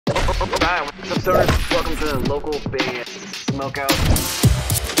Alright, what's up, stoners? Welcome to the local band Smokeout.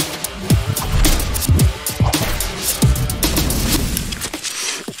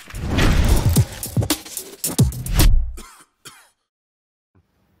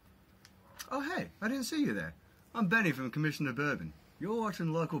 Oh hey, I didn't see you there. I'm Benny from Commissioner Bourbon. You're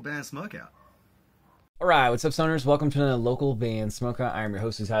watching local band Smokeout. Alright, what's up, stoners? Welcome to the local band Smokeout. I am your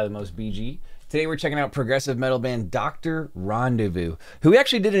host who's high the most, BG. Today we're checking out progressive metal band Dr. Rendezvous, who we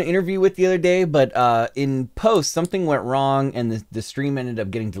actually did an interview with the other day, but in post something went wrong and the stream ended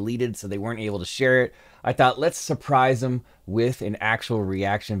up getting deleted, so they weren't able to share it. I thought, let's surprise them with an actual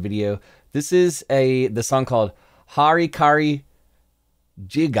reaction video. This is the song called HaraKiri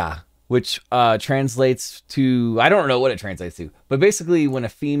Jigai, which translates to, I don't know what it translates to, but basically when a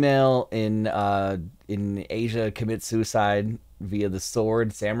female in Asia commits suicide via the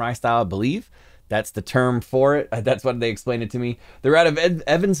sword, samurai style, I believe. That's the term for it. That's what they explained it to me. They're out of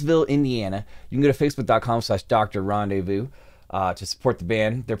Evansville, Indiana. You can go to facebook.com/Dr. Rendezvous to support the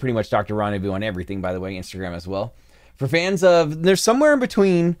band. They're pretty much Dr. Rendezvous on everything, by the way, Instagram as well. For fans of, they're somewhere in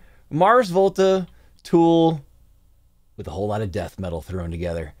between Mars Volta, Tool, with a whole lot of death metal thrown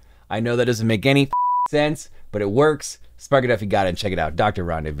together. I know that doesn't make any sense, but it works. Spark it up if you got it and check it out. Dr.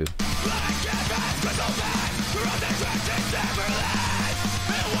 Rendezvous.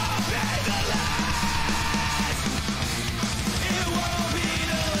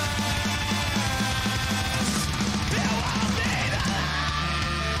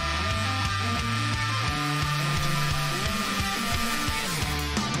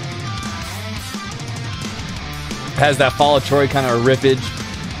 Has that Fall of Troy kind of rippage.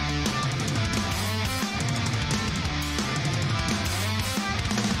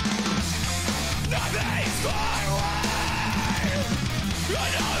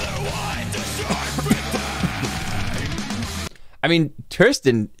 I mean,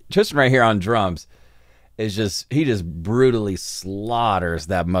 Tristan right here on drums is he just brutally slaughters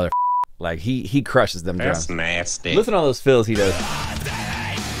that mother. Like he crushes them drums. That's nasty. Listen to all those fills he does.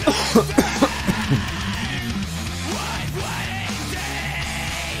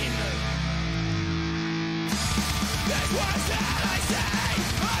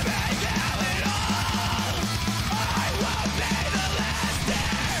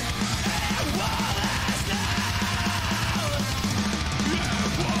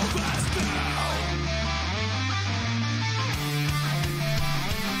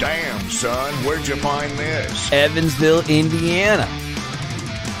 Damn, son, where'd you find this? Evansville, Indiana.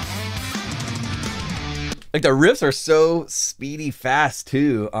 Like the riffs are so speedy fast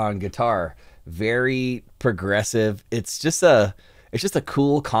too on guitar. Very progressive. It's just a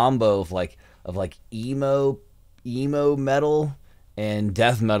cool combo of like emo metal and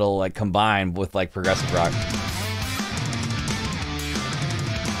death metal like combined with like progressive rock.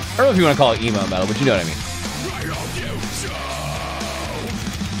 I don't know if you want to call it emo metal, but you know what I mean.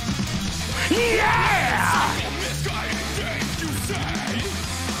 Yeah!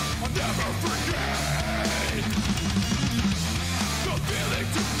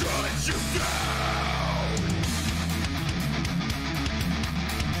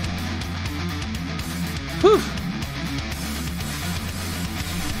 Whew.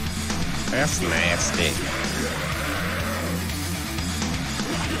 That's nasty.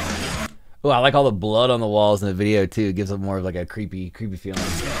 Oh, I like all the blood on the walls in the video too. It gives it more of like a creepy feeling.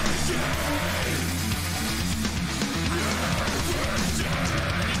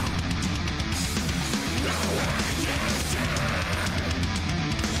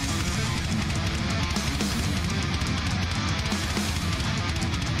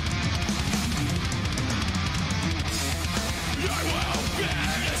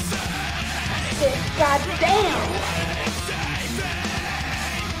 God damn!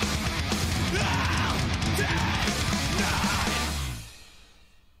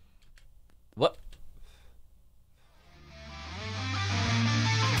 What?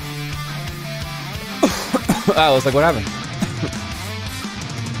 I was like, what happened?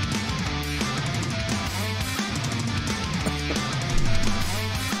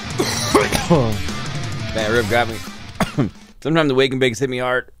 Man, Rip got me. Sometimes the wake and bakes hit me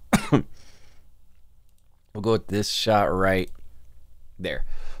hard. We'll go with this shot right there.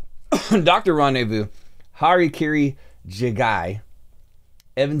 Dr. Rendezvous, HaraKiri Jigai,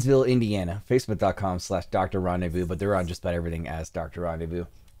 Evansville, Indiana. Facebook.com/Dr. Rendezvous, but they're on just about everything as Dr. Rendezvous.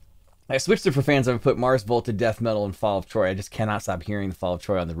 I switched it for fans. I've put Mars Volta, Death Metal, and Fall of Troy. I just cannot stop hearing the Fall of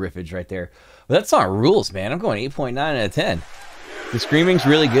Troy on the riffage right there. But that song rules, man. I'm going 8.9 out of 10. The screaming's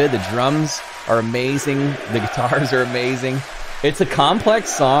really good. The drums are amazing. The guitars are amazing. It's a complex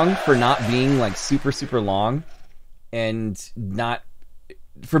song for not being like super long and not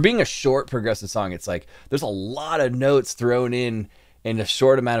for being a short progressive song, it's like there's a lot of notes thrown in a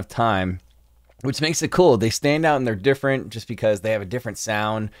short amount of time, which makes it cool. They stand out and they're different just because they have a different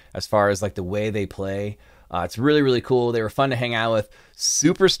sound as far as like the way they play. It's really, really cool. They were fun to hang out with.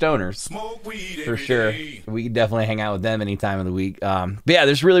 Super stoners, Smoke weed for every sure. day. We could definitely hang out with them any time of the week. But yeah,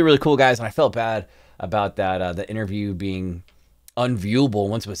 there's really, really cool guys, and I felt bad about that the interview being unviewable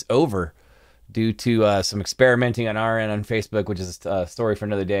once it was over due to some experimenting on our end on Facebook, which is a story for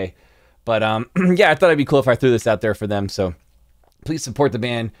another day. But yeah, I thought it'd be cool if I threw this out there for them. So please support the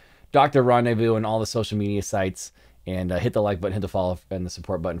band, Dr. Rendezvous, on all the social media sites. And hit the like button, hit the follow, and the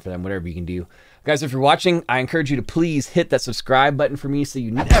support button for them, whatever you can do. Guys, if you're watching, I encourage you to please hit that subscribe button for me so you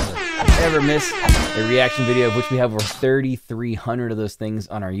never, ever miss a reaction video, of which we have over 3,300 of those things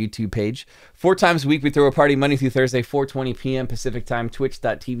on our YouTube page. 4 times a week, we throw a party Monday through Thursday, 4:20 p.m. Pacific time,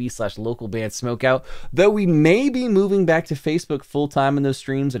 twitch.tv/localbandsmokeout. Though we may be moving back to Facebook full-time in those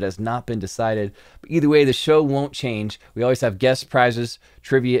streams, it has not been decided. But either way, the show won't change. We always have guest prizes,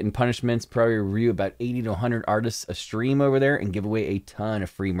 trivia, and punishments. Probably review about 80 to 100 artists a stream over there and give away a ton of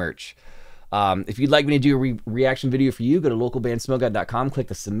free merch. If you'd like me to do a reaction video for you, go to localbandsmokeout.com, click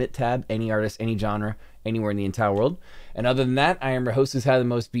the submit tab, any artist, any genre, anywhere in the entire world. And other than that, I am your host who's had the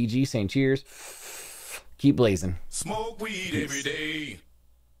most BG, saying cheers, keep blazing. Smoke weed every day.